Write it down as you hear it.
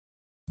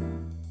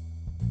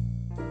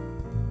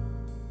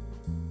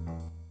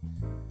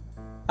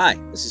Hi,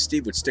 this is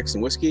Steve with Sticks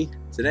and Whiskey.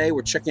 Today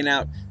we're checking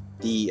out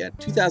the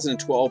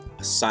 2012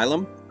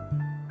 Asylum.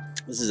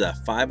 This is a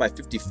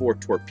 5x54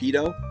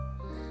 torpedo.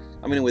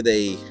 I'm in with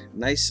a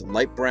nice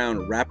light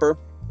brown wrapper,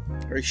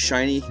 very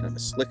shiny, kind of a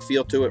slick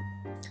feel to it,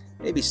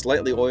 maybe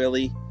slightly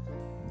oily,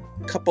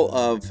 a couple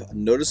of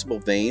noticeable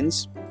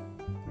veins.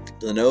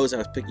 To the nose I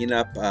was picking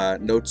up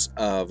notes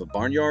of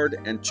barnyard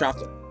and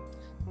chocolate.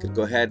 Could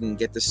go ahead and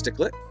get this stick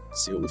lit,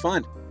 see what we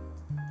find.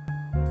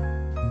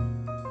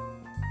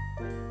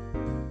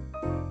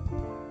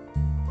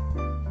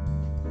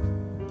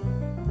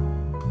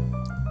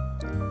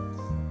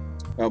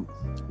 Well,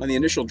 on the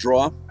initial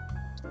draw,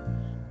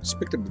 just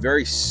picked up a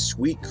very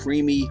sweet,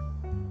 creamy,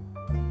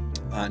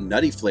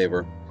 nutty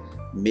flavor,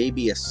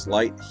 maybe a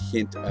slight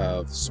hint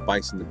of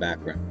spice in the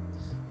background.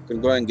 I'm going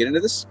to go ahead and get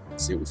into this,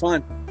 see what we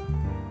find.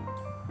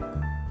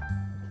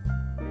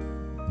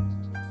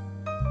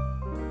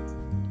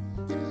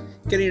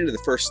 Getting into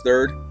the first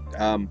third,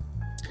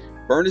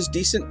 burn is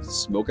decent,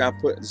 smoke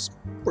output is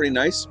pretty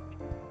nice.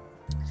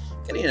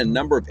 Getting a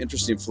number of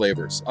interesting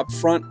flavors. Up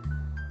front,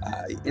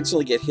 you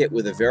instantly get hit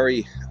with a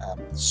very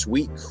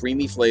sweet,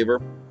 creamy flavor.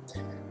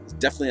 There's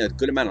definitely a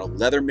good amount of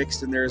leather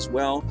mixed in there as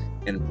well,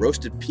 and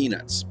roasted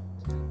peanuts.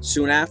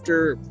 Soon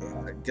after,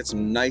 get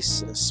some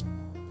nice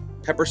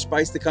pepper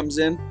spice that comes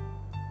in,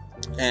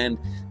 and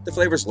the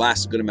flavors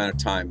last a good amount of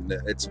time.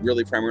 It's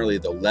really primarily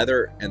the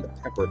leather and the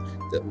pepper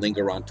that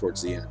linger on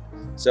towards the end.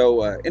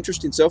 So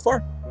interesting so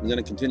far. I'm going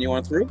to continue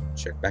on through,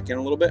 check back in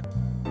a little bit.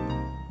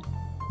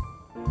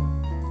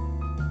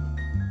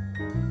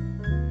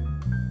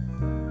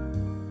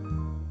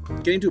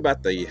 Getting to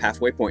about the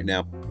halfway point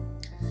now.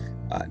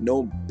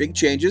 No big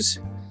changes.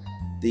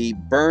 The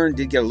burn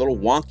did get a little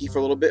wonky for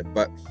a little bit,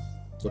 but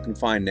it's looking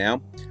fine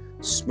now.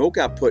 Smoke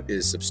output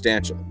is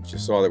substantial. You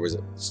just saw there was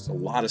just a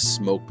lot of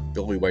smoke,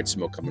 billowy white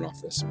smoke coming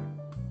off this.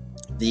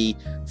 The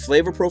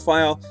flavor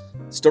profile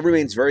still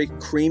remains very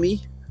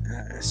creamy,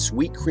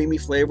 sweet, creamy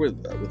flavor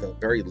with a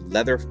very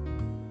leather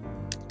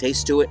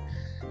taste to it.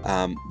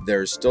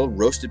 There's still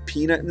roasted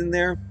peanut in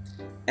there.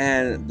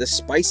 And the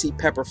spicy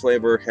pepper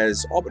flavor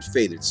has all but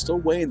faded. It's still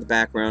way in the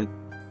background,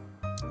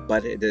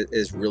 but it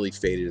is really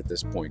faded at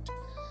this point.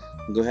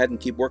 I'll go ahead and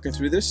keep working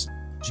through this.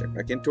 Check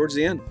back in towards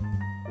the end.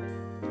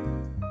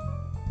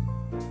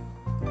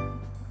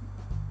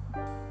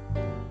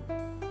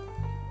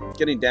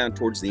 Getting down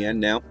towards the end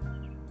now.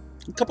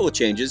 A couple of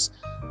changes.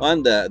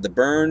 On the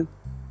burn,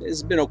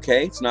 it's been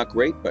okay. It's not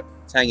great, but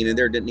it's hanging in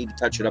there. Didn't need to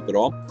touch it up at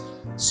all.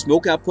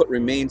 Smoke output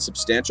remains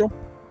substantial.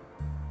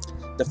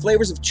 The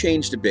flavors have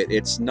changed a bit.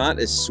 It's not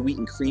as sweet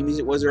and creamy as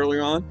it was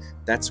earlier on.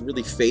 That's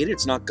really faded.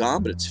 It's not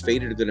gone, but it's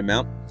faded a good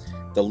amount.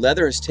 The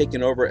leather has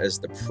taken over as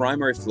the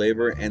primary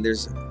flavor, and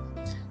there's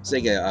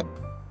like a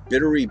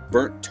bittery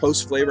burnt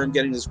toast flavor I'm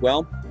getting as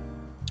well.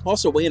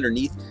 Also, way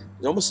underneath,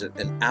 there's almost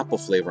an apple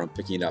flavor I'm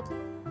picking up.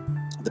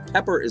 The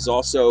pepper is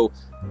also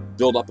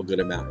built up a good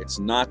amount. It's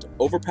not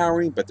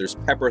overpowering, but there's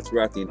pepper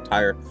throughout the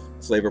entire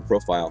flavor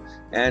profile,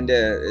 and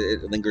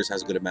it lingers,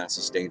 has a good amount of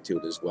sustain to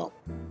it as well.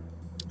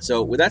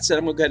 So with that said,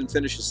 I'm going to go ahead and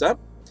finish this up.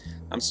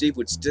 I'm Steve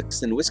with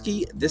Sticks and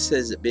Whiskey. This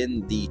has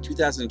been the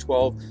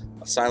 2012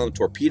 Asylum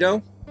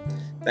Torpedo.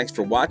 Thanks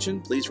for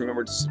watching. Please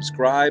remember to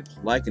subscribe,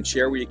 like, and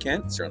share where you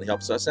can. It certainly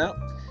helps us out.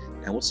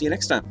 And we'll see you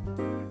next time.